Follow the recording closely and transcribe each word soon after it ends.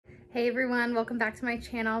Hey everyone, welcome back to my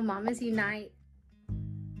channel, Mamas Unite.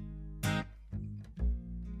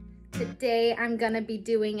 Today I'm gonna be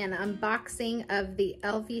doing an unboxing of the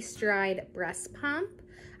Elvie Stride breast pump.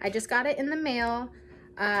 I just got it in the mail.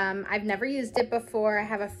 I've never used it before. I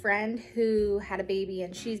have a friend who had a baby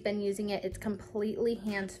and she's been using it. It's completely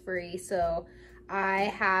hands-free. So I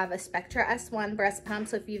have a Spectra S1 breast pump.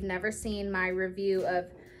 So if you've never seen my review of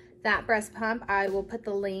that breast pump, I will put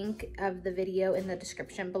the link of the video in the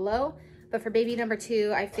description below. But for baby number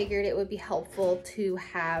 2, I figured it would be helpful to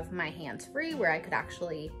have my hands free where I could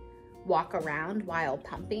actually walk around while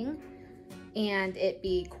pumping and it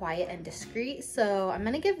be quiet and discreet. So I'm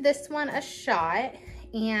gonna give this one a shot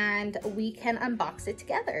and we can unbox it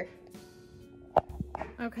together.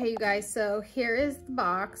 Okay, you guys, so here is the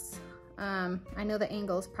box. I know the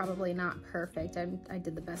angle is probably not perfect. I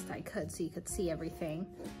did the best I could so you could see everything.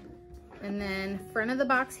 And then front of the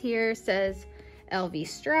box here says Elvie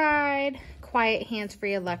Stride, quiet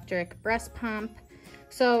hands-free electric breast pump.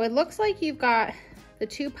 So it looks like you've got the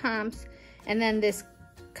 2 pumps and then this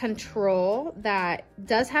control that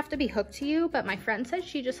does have to be hooked to you, but my friend said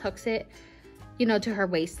she just hooks it, you know, to her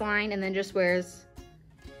waistline and then just wears,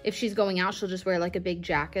 if she's going out, she'll just wear like a big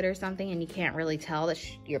jacket or something and you can't really tell that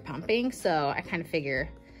you're pumping. So I kind of figure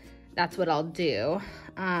that's what I'll do.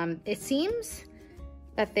 It seems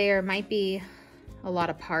that there might be a lot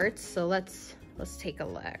of parts, so let's take a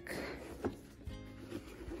look.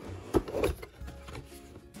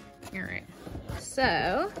 All right,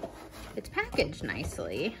 so it's packaged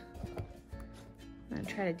nicely. I'm gonna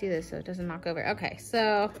try to do this so it doesn't knock over. Okay,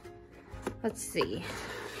 so let's see.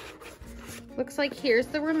 Looks like here's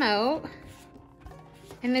the remote,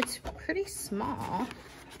 and it's pretty small.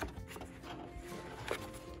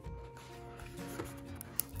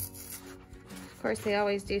 Of course, they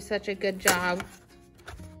always do such a good job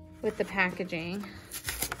with the packaging.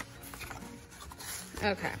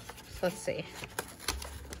 Okay, so let's see.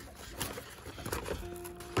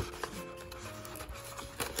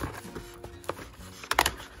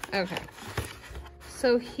 Okay,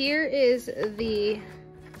 so here is the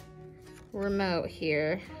remote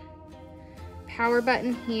here. Power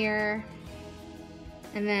button here,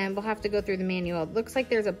 and then we'll have to go through the manual. It looks like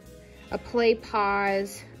there's a play,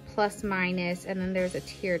 pause, plus minus, and then there's a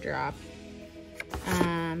teardrop.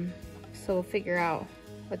 So we'll figure out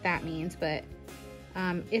what that means, but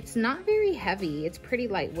it's not very heavy. It's pretty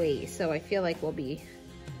lightweight, so I feel like I'll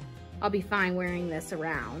be fine wearing this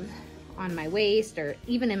around on my waist or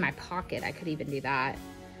even in my pocket. I could even do that.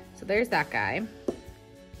 So there's that guy.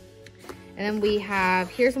 And then we have,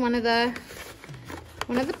 here's one of the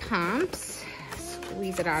pumps.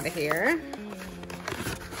 Squeeze it out of here.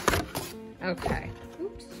 Okay.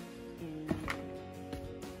 Oops.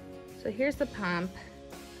 So here's the pump.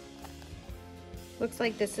 Looks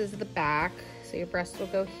like this is the back. So your breast will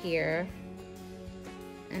go here.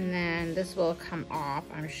 And then this will come off,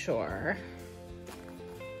 I'm sure.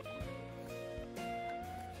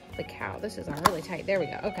 The cow, this is on really tight. There we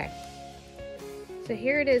go, okay. So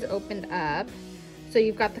here it is opened up. So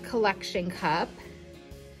you've got the collection cup.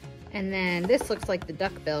 And then this looks like the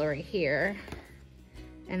duckbill right here.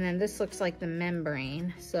 And then this looks like the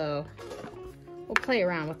membrane. So we'll play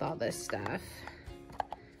around with all this stuff.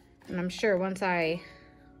 And I'm sure once I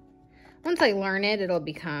learn it, it'll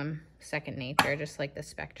become second nature, just like the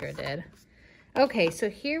Spectra did. Okay, so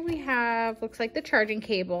here we have, looks like the charging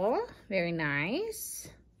cable. Very nice.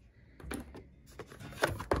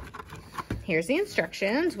 Here's the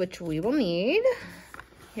instructions, which we will need.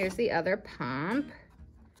 Here's the other pump.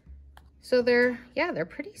 So they're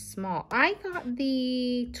pretty small. I got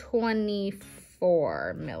the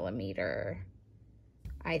 24 millimeter,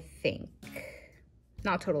 I think.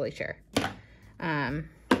 Not totally sure.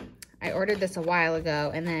 I ordered this a while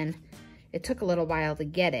ago and then it took a little while to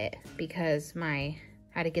get it because I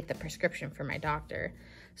had to get the prescription from my doctor.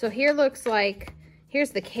 So here looks like, here's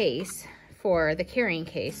the case for the carrying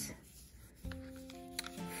case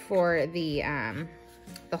for the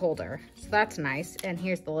holder. So that's nice. And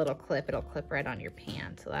here's the little clip. It'll clip right on your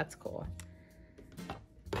pants. So that's cool.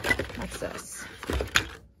 What's this?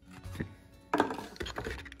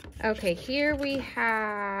 Okay, here we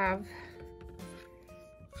have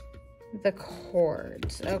the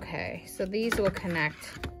cords. Okay, so these will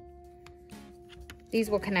connect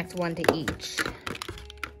one to each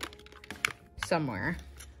somewhere.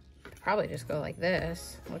 Probably just go like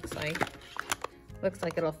this, looks like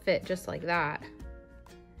it'll fit just like that.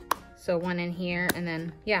 So one in here and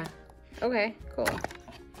then, yeah. Okay, cool.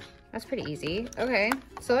 That's pretty easy. Okay,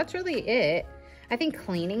 so that's really it. I think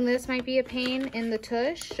cleaning this might be a pain in the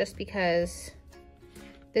tush just because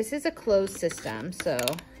this is a closed system, so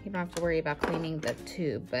you don't have to worry about cleaning the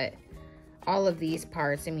tube, but all of these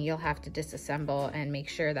parts, I mean, you'll have to disassemble and make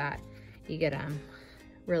sure that you get them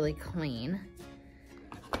really clean.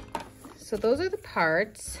 So those are the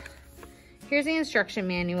parts. Here's the instruction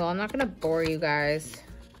manual. I'm not gonna bore you guys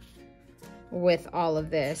with all of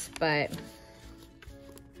this, but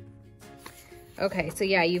okay, so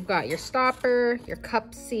yeah, you've got your stopper, your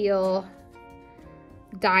cup seal,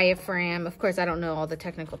 diaphragm. Of course, I don't know all the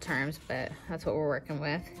technical terms, but that's what we're working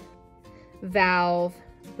with. Valve,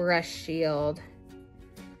 breast shield.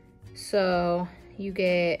 So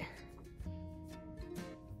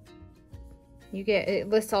it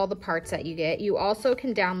lists all the parts that you get. You also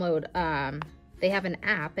can download, they have an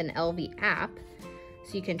app, an Elvie app,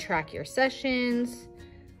 so you can track your sessions,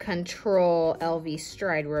 control Elvie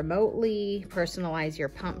Stride remotely, personalize your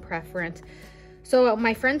pump preference. So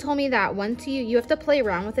my friend told me that once you have to play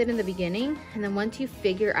around with it in the beginning, and then once you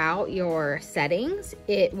figure out your settings,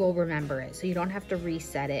 it will remember it. So you don't have to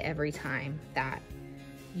reset it every time that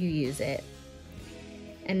you use it.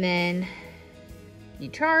 And then you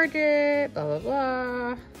charge it, blah, blah,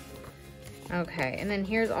 blah. Okay, and then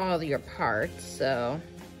here's all your parts. So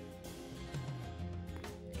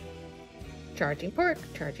charging port,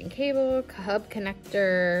 charging cable, hub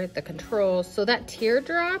connector, the controls. So that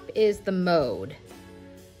teardrop is the mode,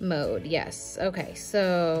 yes. Okay,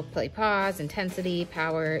 so play, pause, intensity,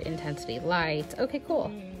 power, intensity, light. Okay,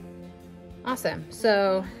 cool. Awesome.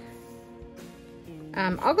 So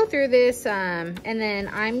I'll go through this and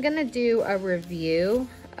then I'm gonna do a review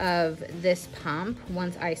of this pump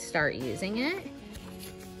once I start using it.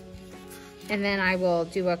 And then I will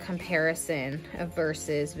do a comparison of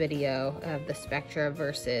versus video of the Spectra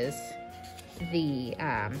versus the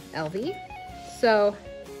Elvie. So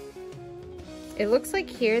it looks like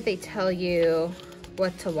here they tell you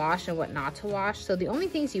what to wash and what not to wash. So the only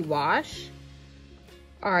things you wash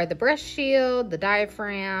are the breast shield, the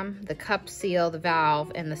diaphragm, the cup seal, the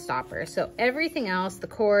valve, and the stopper. So everything else, the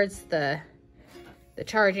cords, the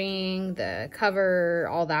charging, the cover,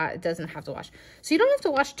 all that, it doesn't have to wash. So you don't have to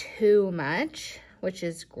wash too much, which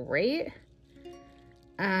is great.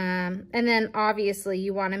 And then obviously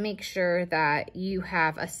you want to make sure that you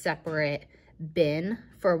have a separate bin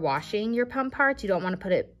for washing your pump parts. You don't want to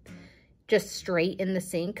put it just straight in the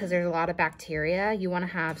sink because there's a lot of bacteria. You want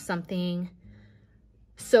to have something,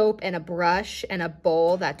 soap and a brush and a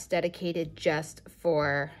bowl that's dedicated just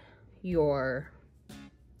for your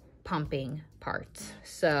pumping parts.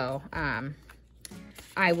 So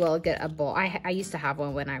I will get a bowl. I used to have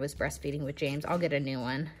one when I was breastfeeding with James. I'll get a new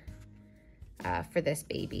one for this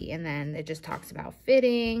baby. And then it just talks about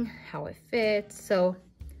fitting, how it fits. So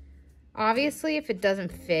obviously if it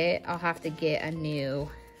doesn't fit, I'll have to get a new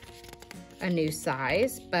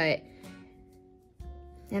size, but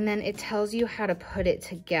and then it tells you how to put it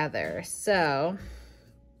together. So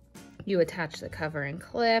you attach the cover and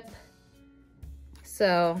clip.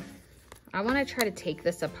 So I want to try to take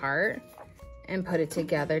this apart and put it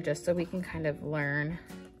together just so we can kind of learn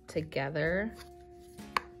together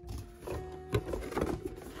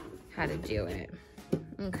how to do it.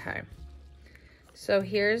 Okay. So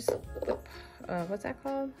here's the, what's that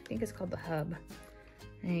called? I think it's called the hub.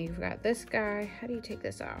 And you've got this guy. How do you take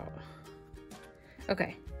this out?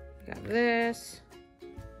 Okay, you got this.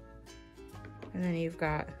 And then you've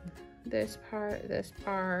got this part, this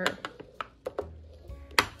part.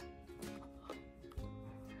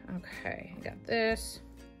 Okay, I got this.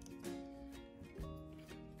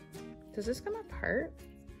 Does this come apart?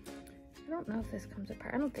 I don't know if this comes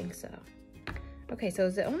apart. I don't think so. Okay, so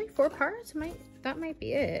is it only 4 parts? That might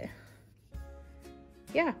be it.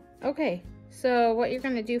 Yeah, okay. So what you're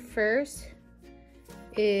gonna do first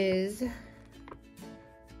is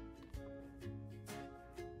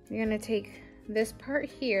you're gonna take this part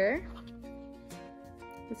here.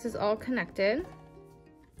 This is all connected.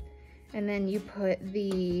 And then you put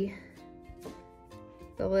the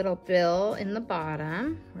little bill in the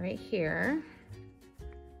bottom right here.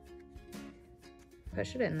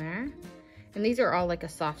 Push it in there. And these are all like a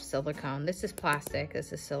soft silicone. This is plastic,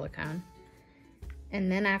 this is silicone.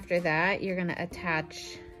 And then after that, you're gonna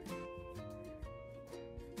attach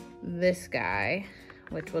this guy,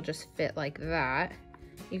 which will just fit like that.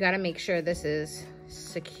 You gotta make sure this is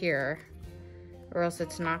secure or else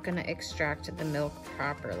it's not gonna extract the milk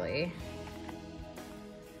properly.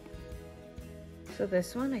 So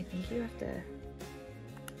this one, I think you have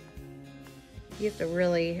to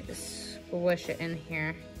really squish it in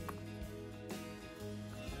here.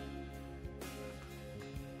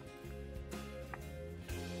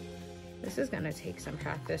 This is gonna take some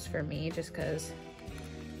practice for me just because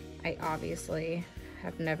I obviously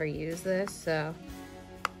have never used this, so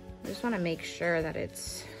just want to make sure that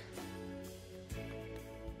it's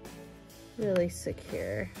really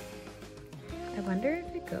secure. I wonder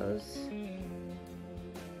if it goes,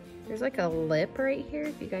 there's like a lip right here,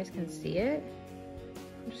 if you guys can see it.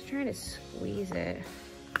 I'm just trying to squeeze it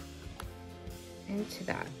into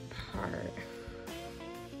that part.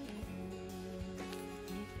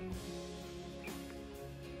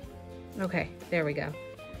 Okay, there we go.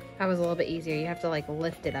 That was a little bit easier. You have to like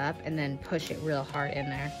lift it up and then push it real hard in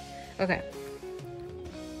there. Okay.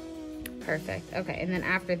 Perfect. Okay, and then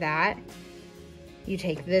after that, you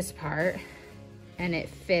take this part and it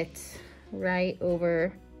fits right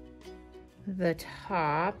over the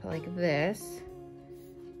top like this.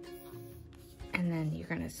 And then you're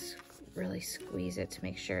gonna really squeeze it to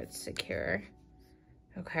make sure it's secure.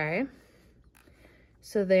 Okay.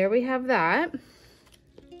 So there we have that.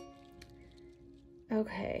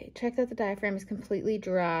 Okay, check that the diaphragm is completely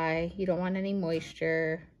dry. You don't want any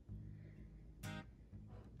moisture.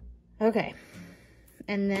 Okay,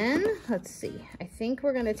 and then, let's see. I think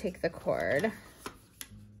we're gonna take the cord.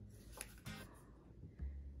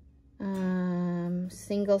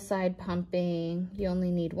 Single side pumping. You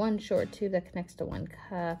only need one short tube that connects to one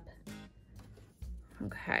cup.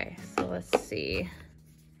 Okay, so let's see.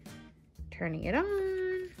 Turning it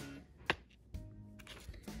on.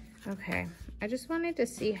 Okay. I just wanted to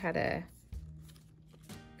see how to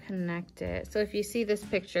connect it. So if you see this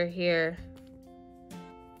picture here,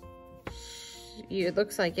 it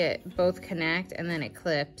looks like it both connect and then it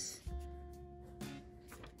clips.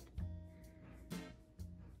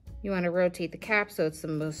 You want to rotate the cap so it's the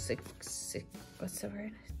most, what's the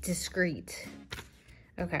word? Discreet.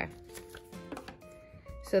 Okay.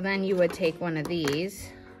 So then you would take one of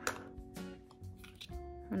these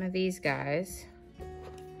guys.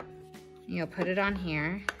 You'll put it on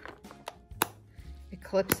here. It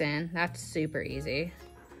clips in. That's super easy.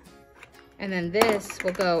 And then this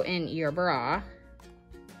will go in your bra.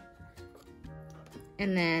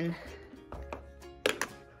 And then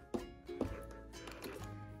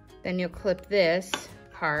you'll clip this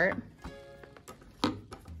part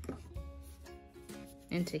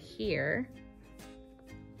into here.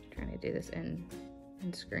 I'm trying to do this in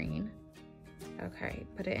screen. Okay,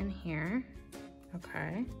 put it in here.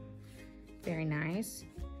 Okay. Very nice.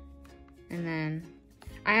 And then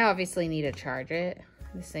I obviously need to charge it.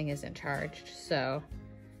 This thing isn't charged, so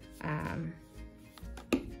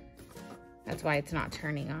that's why it's not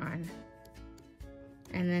turning on.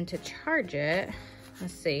 And then to charge it,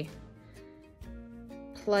 let's see.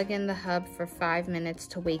 Plug in the hub for 5 minutes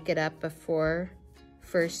to wake it up before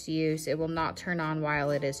first use. It will not turn on while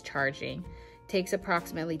it is charging. It takes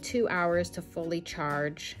approximately 2 hours to fully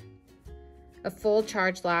charge. A full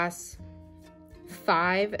charge lasts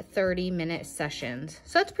 5 30-minute sessions.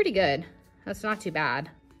 So that's pretty good. That's not too bad.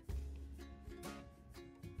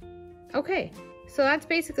 Okay, so that's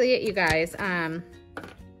basically it, you guys.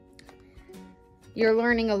 You're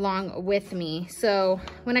learning along with me. So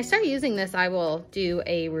when I start using this, I will do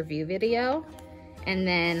a review video, and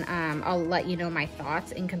then I'll let you know my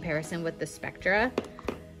thoughts in comparison with the Spectra.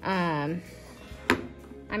 I'm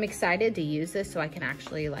excited to use this so I can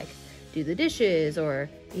actually like do the dishes or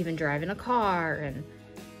even drive in a car and,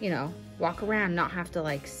 you know, walk around, not have to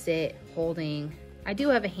like sit holding. I do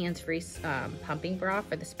have a hands-free pumping bra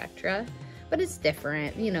for the Spectra, but it's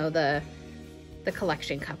different. You know, the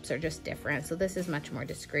collection cups are just different. So this is much more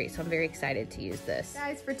discreet. So I'm very excited to use this.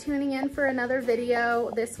 Guys, for tuning in for another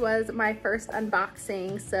video. This was my first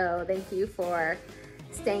unboxing. So thank you for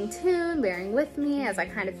staying tuned, bearing with me as I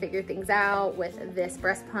kind of figure things out with this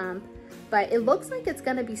breast pump. But it looks like it's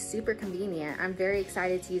gonna be super convenient. I'm very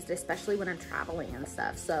excited to use it, especially when I'm traveling and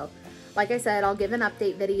stuff. So like I said, I'll give an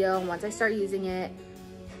update video once I start using it.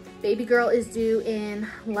 Baby girl is due in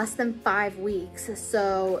less than 5 weeks.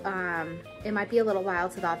 So it might be a little while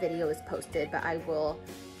till that video is posted, but I will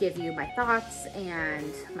give you my thoughts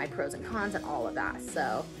and my pros and cons and all of that.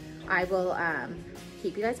 So I will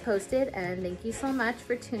keep you guys posted, and thank you so much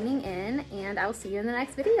for tuning in, and I'll see you in the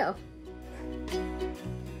next video.